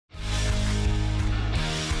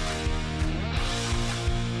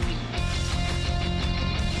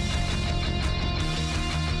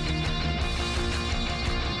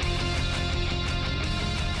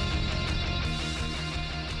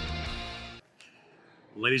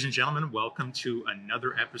Ladies and gentlemen, welcome to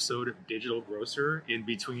another episode of Digital Grocer in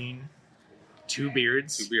between two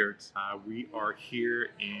beards. Two beards. We are here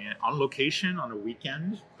on location on a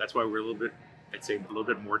weekend. That's why we're a little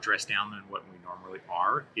bit more dressed down than what we normally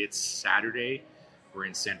are. It's Saturday. We're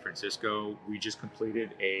in San Francisco. We just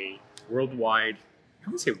completed a worldwide, I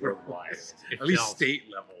wouldn't say worldwide, At least state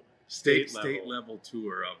level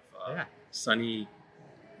tour of sunny,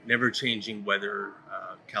 never-changing weather,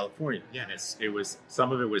 California. Yeah, it was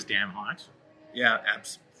some of it was damn hot. Yeah,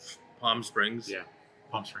 Palm Springs. Yeah,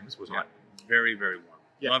 Palm Springs was hot. Very, very warm.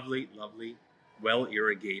 Yeah. Lovely, well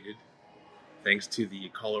irrigated, thanks to the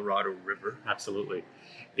Colorado River. Absolutely.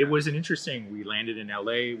 It was we landed in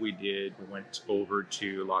LA, we went over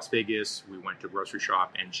to Las Vegas, we went to Grocery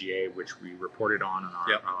Shop NGA, which we reported on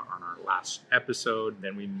our last episode.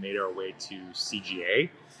 Then we made our way to CGA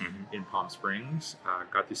in Palm Springs.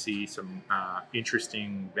 Got to see some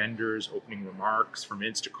interesting vendors, opening remarks from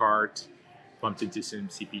Instacart, bumped into some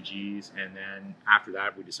CPGs, and then after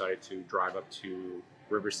that we decided to drive up to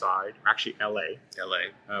Riverside, actually LA.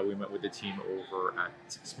 We met with the team over at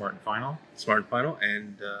Smart and Final,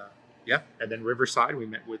 and and then Riverside we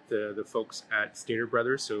met with the folks at Stater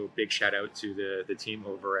Brothers. So big shout out to the team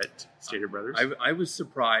over at Stater Brothers. I was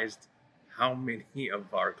surprised how many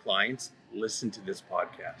of our clients listen to this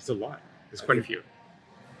podcast. It's a lot. There's quite a few.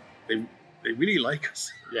 They really like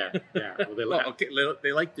us. Yeah. Well, they like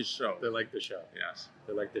the show. They like the show. Yes,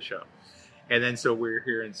 they like the show. And then, so we're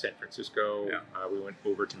here in San Francisco. Yeah. We went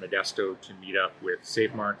over to Modesto to meet up with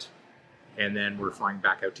Save Mart. And then we're flying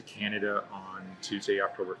back out to Canada on Tuesday,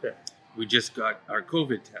 October 5th. We just got our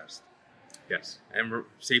COVID test. Yes. And we're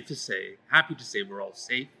happy to say we're all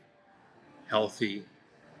safe, healthy.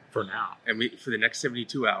 For now. And for the next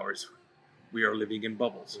 72 hours, we are living in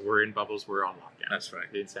bubbles. We're in bubbles. We're on lockdown. That's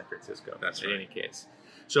right. In San Francisco. That's right. In any case.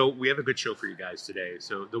 So we have a good show for you guys today.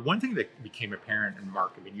 So the one thing that became apparent, and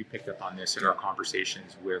Mark, I mean, you picked up on this in our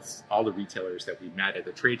conversations with all the retailers that we met at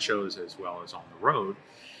the trade shows as well as on the road,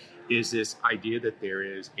 is this idea that there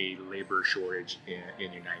is a labor shortage in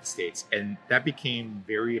the United States. And that became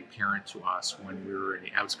very apparent to us when we were in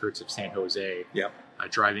the outskirts of San Jose,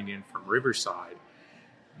 driving in from Riverside.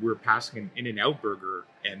 We were passing an In-N-Out Burger,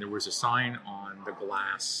 and there was a sign on the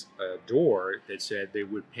glass door that said they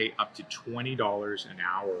would pay up to $20 an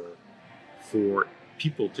hour for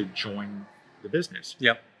people to join the business.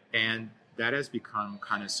 Yep. And that has become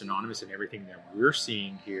kind of synonymous in everything that we're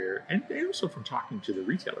seeing here, and also from talking to the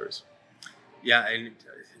retailers. Yeah, and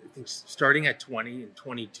I think starting at 20 and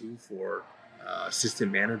 22 for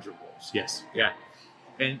assistant manager roles. Yes, yeah.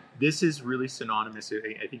 And this is really synonymous.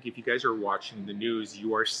 I think if you guys are watching the news,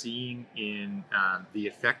 you are seeing in the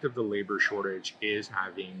effect of the labor shortage is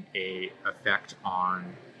having a effect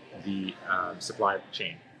on the supply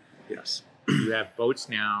chain. Yes. You have boats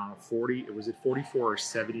now, 44 or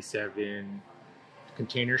 77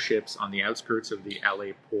 container ships on the outskirts of the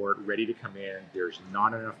LA port ready to come in. There's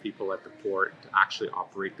not enough people at the port to actually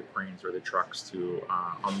operate the cranes or the trucks to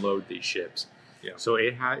unload these ships. Yeah. So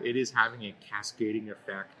it is having a cascading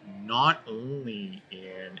effect, not only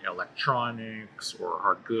in electronics or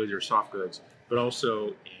hard goods or soft goods, but also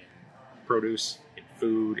in produce, in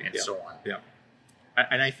food, and so on. Yeah.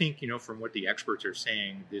 And I think, from what the experts are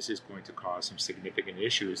saying, this is going to cause some significant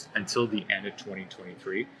issues until the end of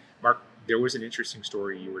 2023. Mark, there was an interesting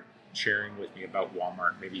story you were sharing with me about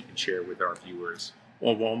Walmart. Maybe you can share with our viewers.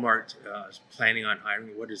 Well, Walmart is planning on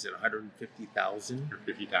hiring, 150,000?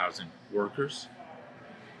 50,000 workers.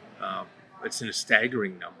 It's a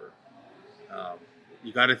staggering number.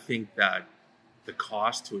 You got to think that the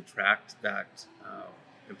cost to attract that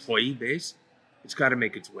employee base, it's got to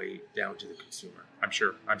make its way down to the consumer. I'm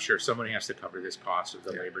sure somebody has to cover this cost of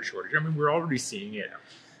the labor shortage. I mean, we're already seeing it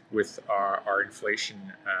with our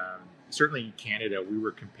inflation. Certainly in Canada, we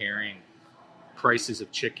were comparing prices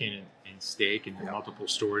of chicken and steak in multiple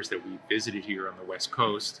stores that we visited here on the West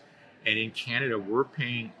Coast. And in Canada, we're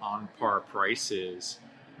paying on par prices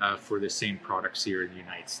for the same products here in the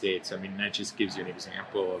United States. I mean, that just gives you an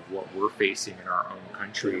example of what we're facing in our own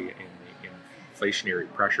country and the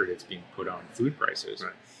inflationary pressure that's being put on food prices.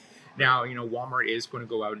 Right. Now, Walmart is going to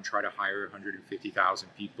go out and try to hire 150,000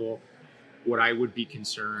 people. What I would be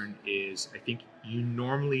concerned is, I think you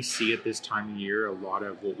normally see at this time of year a lot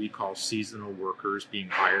of what we call seasonal workers being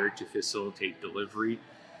hired to facilitate delivery,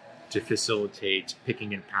 to facilitate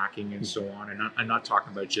picking and packing and so on. And I'm not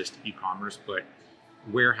talking about just e-commerce, but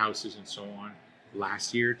warehouses and so on.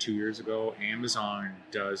 Last year, 2 years ago, Amazon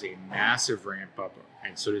does a massive ramp up,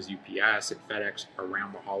 and so does UPS and FedEx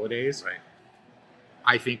around the holidays. Right.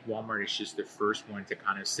 I think Walmart is just the first one to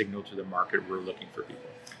kind of signal to the market we're looking for people.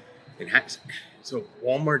 So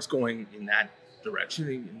Walmart's going in that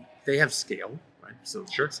direction. They have scale, right? So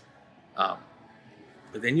Sure.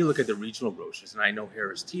 But then you look at the regional grocers, and I know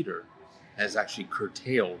Harris Teeter has actually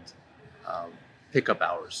curtailed pickup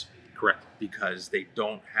hours Correct. because they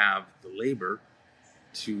don't have the labor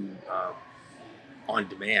to on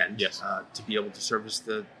demand Yes. To be able to service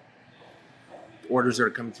the orders that are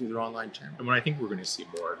coming through their online channel. And I think we're going to see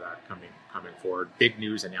more of that coming forward. Big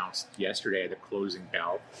news announced yesterday at the closing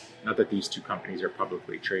bell. Not that these two companies are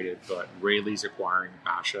publicly traded, but Rayleigh's acquiring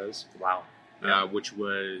Bashas'. Wow. Which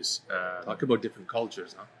was Talk about different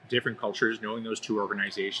cultures, huh? different cultures. Knowing those two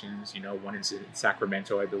organizations, one is in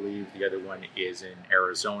Sacramento, I believe. The other one is in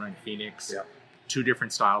Arizona and Phoenix. Yeah. Two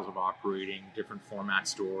different styles of operating, different format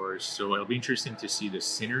stores. So it'll be interesting to see the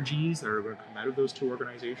synergies that are going to come out of those two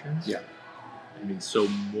organizations. Yeah. I mean, so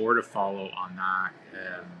more to follow on that.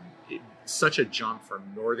 Such a jump from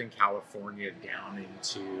Northern California down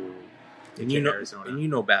into Arizona. And you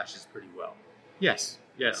know Bashas' pretty well. Yes.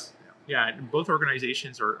 Yeah, and both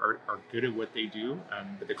organizations are good at what they do,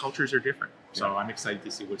 but the cultures are different. So I'm excited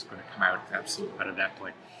to see what's going to come out out of that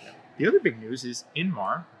play. Yeah. The other big news is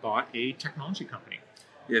Inmar bought a technology company.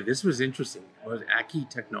 Yeah, this was interesting. It was Aki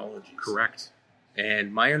Technologies. Correct.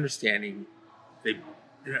 And my understanding,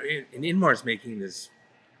 Inmar's making this,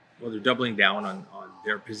 they're doubling down on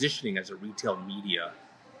their positioning as a retail media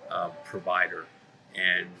provider.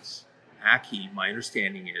 And Aki, my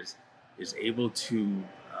understanding is able to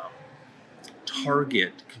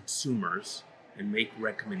target consumers and make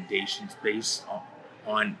recommendations based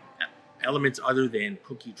on elements other than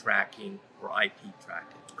cookie tracking or IP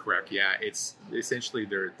tracking. Correct. Yeah, it's essentially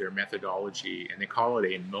their methodology, and they call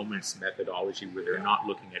it a moments methodology, where they're not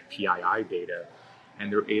looking at PII data,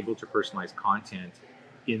 and they're able to personalize content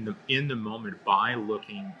in the moment by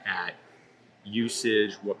looking at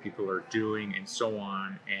usage, what people are doing, and so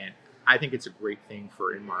on. And I think it's a great thing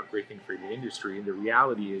for Inmar, great thing for the industry. And the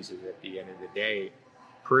reality is at the end of the day,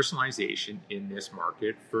 personalization in this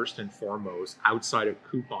market, first and foremost, outside of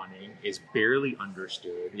couponing, is barely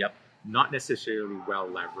understood. Yep. Not necessarily well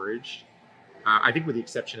leveraged. I think with the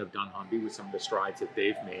exception of dunnhumby, with some of the strides that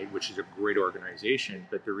they've made, which is a great organization.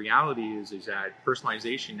 But the reality is that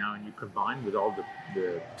personalization now, and you combine with all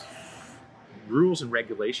the rules and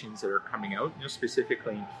regulations that are coming out,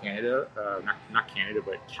 specifically in Canada, not Canada,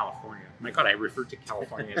 but California. My God, I referred to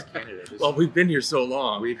California as Canada. Well, we've been here so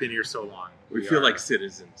long. We've been here so long. We feel like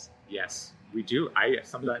citizens. Yes, we do.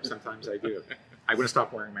 Sometimes I do. I'm going to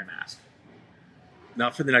stop wearing my mask.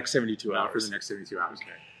 Not for the next 72 hours. Not for the next 72 hours.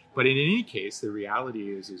 Okay. But in any case, the reality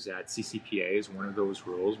is that CCPA is one of those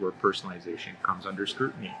rules where personalization comes under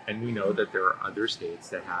scrutiny. And we know that there are other states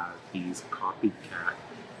that have these copycat,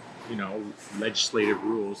 legislative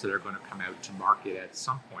rules that are going to come out to market at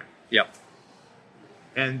some point. Yep.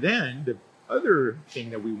 And then the other thing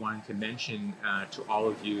that we wanted to mention to all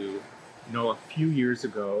of you, a few years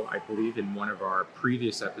ago, I believe in one of our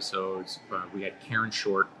previous episodes, we had Karen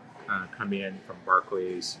Short come in from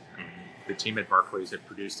Barclays. The team at Barclays had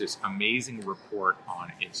produced this amazing report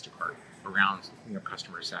on Instacart around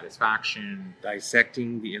customer satisfaction,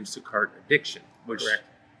 dissecting the Instacart addiction, which Correct.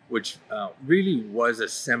 Really was a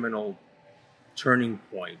seminal turning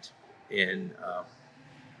point in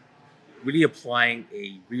really applying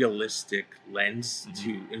a realistic lens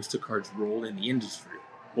to Instacart's role in the industry,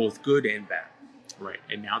 both good and bad. Right.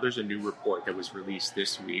 And now there's a new report that was released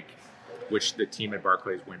this week, which the team at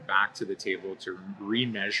Barclays went back to the table to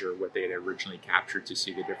remeasure what they had originally captured to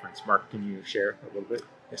see the difference. Mark, can you share a little bit?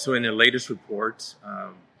 So in the latest report,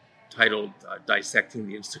 titled Dissecting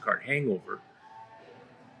the Instacart Hangover,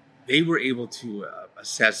 they were able to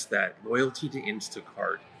assess that loyalty to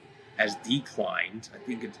Instacart has declined. I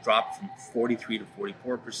think it's dropped from 43 to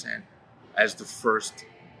 44% as the first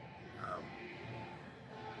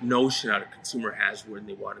notion that a consumer has when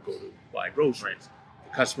they want to go to buy groceries. Right.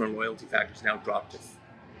 The customer loyalty factor has now dropped to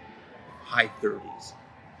high 30s.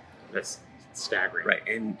 That's staggering. Right,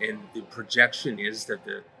 and the projection is that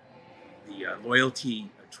the loyalty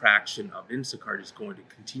attraction of Instacart is going to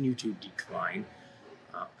continue to decline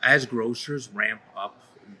as grocers ramp up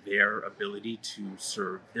their ability to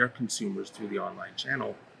serve their consumers through the online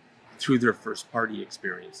channel through their first-party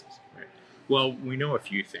experiences. Right. Well, we know a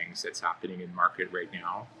few things that's happening in market right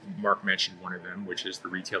now. Mark mentioned one of them, which is the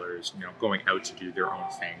retailers, going out to do their own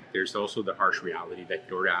thing. There's also the harsh reality that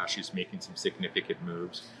DoorDash is making some significant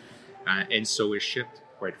moves, and so is Shipt,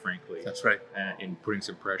 quite frankly. That's right. In putting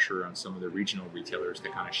some pressure on some of the regional retailers to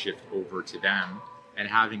kind of shift over to them and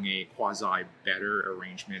having a quasi better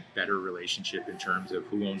arrangement, better relationship in terms of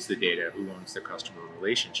who owns the data, who owns the customer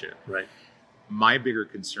relationship. Right. My bigger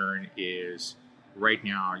concern is right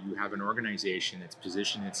now you have an organization that's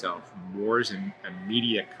positioned itself more as a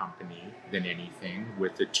media company than anything,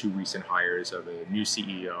 with the 2 recent hires of a new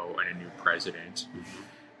CEO and a new president. Mm-hmm.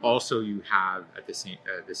 Also, you have at the same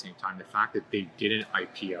time the fact that they did an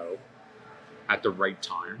IPO at the right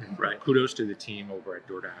time. Right. Kudos to the team over at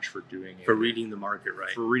DoorDash for doing it. For reading the market right.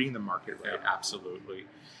 Yeah. Absolutely.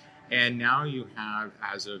 And now you have,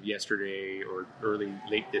 as of yesterday or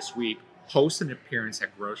late this week, host an appearance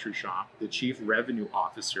at Grocery Shop. The chief revenue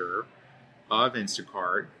officer of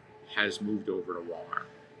Instacart has moved over to Walmart.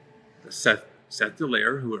 Seth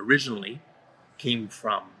Dallaire, who originally came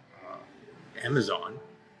from Amazon,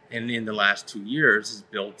 and in the last 2 years has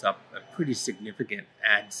built up a pretty significant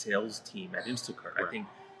ad sales team at Instacart. Right. I think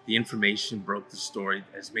the information broke the story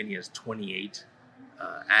as many as 28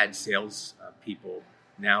 ad sales people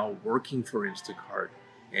now working for Instacart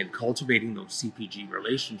and cultivating those CPG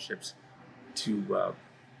relationships to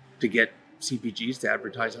get CPGs to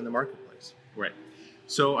advertise on the marketplace. Right.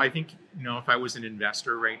 So I think, if I was an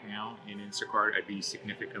investor right now in Instacart, I'd be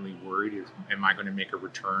significantly worried. Am I going to make a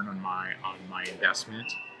return on my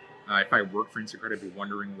investment? If I work for Instacart, I'd be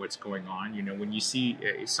wondering what's going on. When you see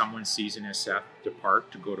someone seasoned as Seth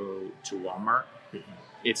depart to go to Walmart, mm-hmm.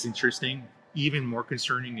 It's interesting. Even more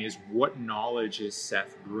concerning is what knowledge is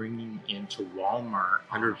Seth bringing into Walmart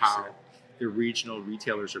on how the regional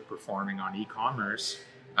retailers are performing on e-commerce.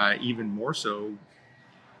 Even more so,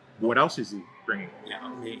 what else is he bringing?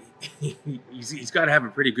 Yeah, he's got to have a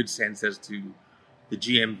pretty good sense as to the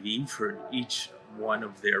GMV for each one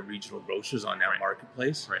of their regional grocers on that right.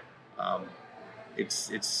 marketplace. Right.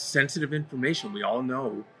 It's sensitive information. We all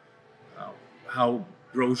know how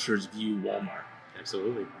grocers view Walmart.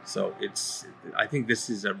 Absolutely. So I think this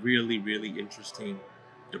is a really, really interesting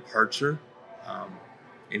departure,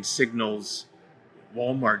 and signals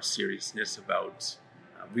Walmart's seriousness about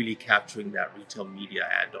really capturing that retail media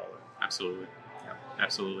ad dollar. Absolutely. Yeah,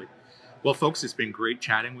 absolutely. Well, folks, it's been great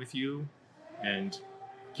chatting with you, and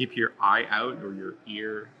keep your eye out or your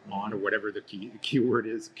ear on, or whatever the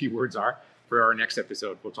keywords are, for our next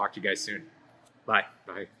episode. We'll talk to you guys soon. Bye.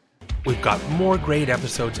 Bye. We've got more great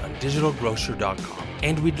episodes on digitalgrocer.com,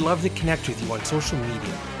 and we'd love to connect with you on social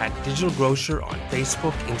media at Digital Grocer on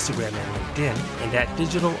Facebook, Instagram, and LinkedIn, and at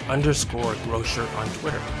digital_grocer on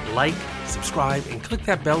Twitter. Like, subscribe, and click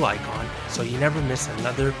that bell icon so you never miss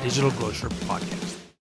another Digital Grocer podcast.